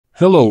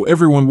Hello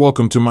everyone,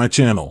 welcome to my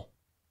channel.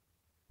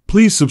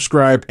 Please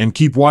subscribe and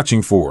keep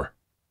watching for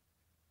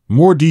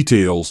more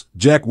details.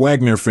 Jack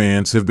Wagner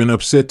fans have been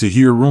upset to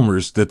hear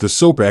rumors that the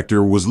soap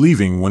actor was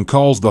leaving When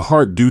Calls the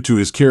Heart due to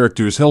his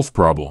character's health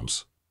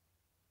problems.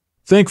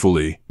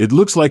 Thankfully, it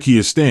looks like he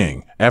is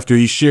staying, after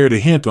he shared a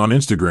hint on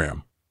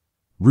Instagram.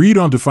 Read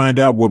on to find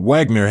out what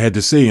Wagner had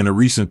to say in a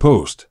recent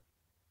post.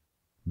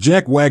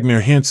 Jack Wagner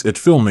hints at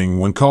filming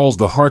When Calls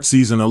the Heart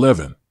Season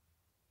 11.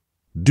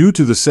 Due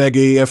to the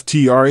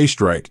SAG-AFTRA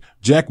strike,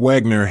 Jack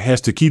Wagner has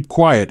to keep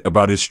quiet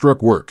about his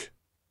struck work.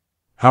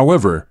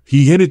 However,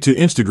 he headed to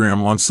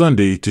Instagram on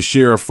Sunday to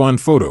share a fun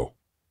photo.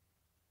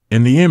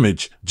 In the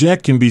image,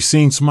 Jack can be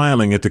seen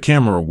smiling at the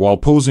camera while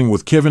posing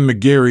with Kevin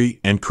McGarry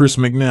and Chris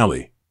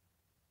McNally.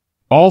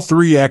 All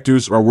three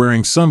actors are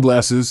wearing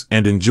sunglasses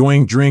and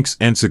enjoying drinks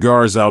and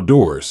cigars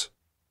outdoors.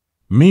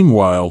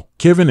 Meanwhile,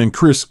 Kevin and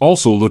Chris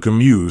also look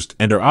amused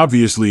and are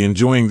obviously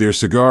enjoying their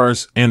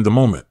cigars and the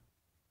moment.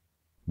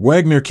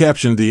 Wagner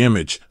captioned the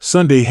image,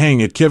 "Sunday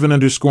hang at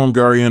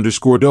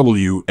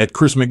Kevin_McGarry_W at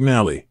Chris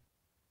McNally."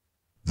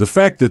 The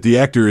fact that the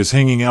actor is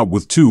hanging out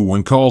with two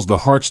When Calls the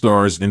Heart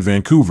stars in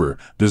Vancouver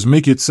does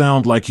make it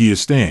sound like he is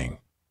staying.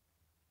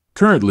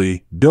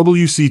 Currently,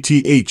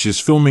 WCTH is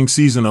filming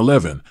Season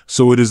 11,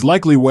 so it is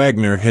likely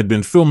Wagner had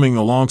been filming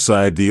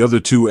alongside the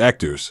other two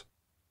actors.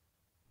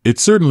 It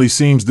certainly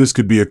seems this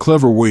could be a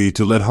clever way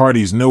to let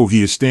Hardys know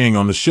he is staying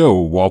on the show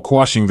while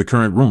quashing the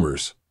current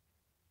rumors.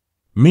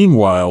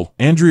 Meanwhile,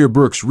 Andrea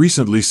Brooks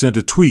recently sent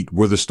a tweet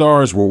where the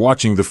stars were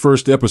watching the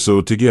first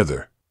episode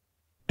together.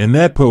 In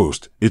that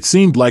post, it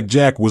seemed like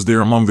Jack was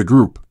there among the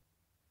group.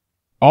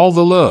 All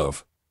the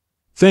love.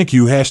 Thank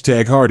you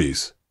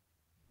 #Hardys.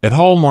 At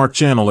Hallmark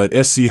channel at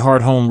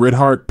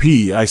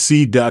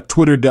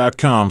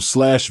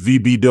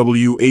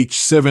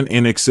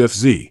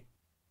scharthomeredheartpic.twitter.com/VBWH7NXFZ.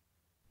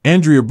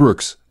 Andrea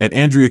Brooks, at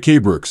Andrea K.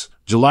 Brooks,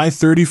 July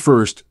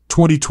 31st,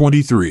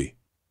 2023.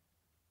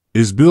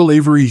 Is Bill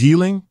Avery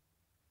healing?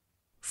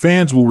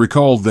 Fans will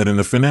recall that in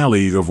the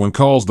finale of When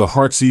Calls the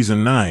Heart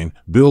Season 9,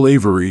 Bill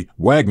Avery,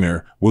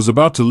 Wagner, was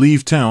about to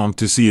leave town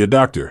to see a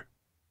doctor.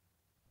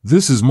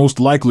 This is most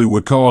likely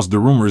what caused the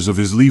rumors of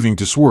his leaving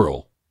to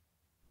swirl.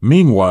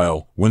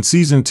 Meanwhile, when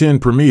Season 10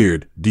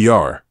 premiered,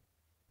 Dr.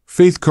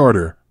 Faith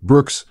Carter,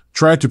 Brooks,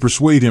 tried to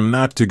persuade him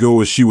not to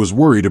go as she was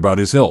worried about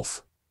his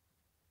health.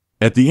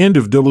 At the end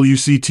of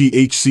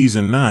WCTH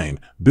Season 9,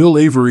 Bill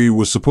Avery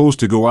was supposed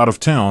to go out of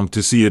town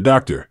to see a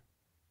doctor.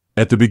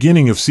 At the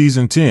beginning of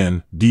Season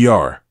 10,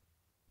 Dr.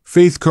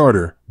 Faith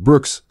Carter,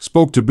 Brooks,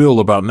 spoke to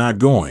Bill about not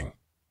going.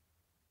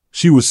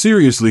 She was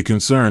seriously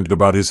concerned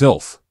about his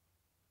health.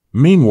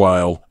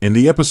 Meanwhile, in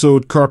the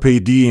episode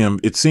Carpe Diem,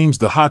 it seems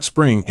the hot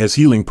spring has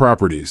healing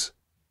properties.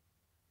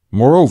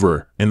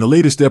 Moreover, in the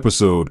latest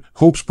episode,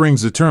 Hope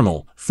Springs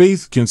Eternal,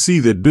 Faith can see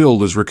that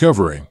Bill is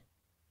recovering.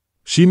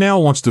 She now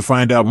wants to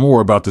find out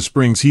more about the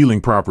spring's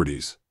healing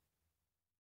properties.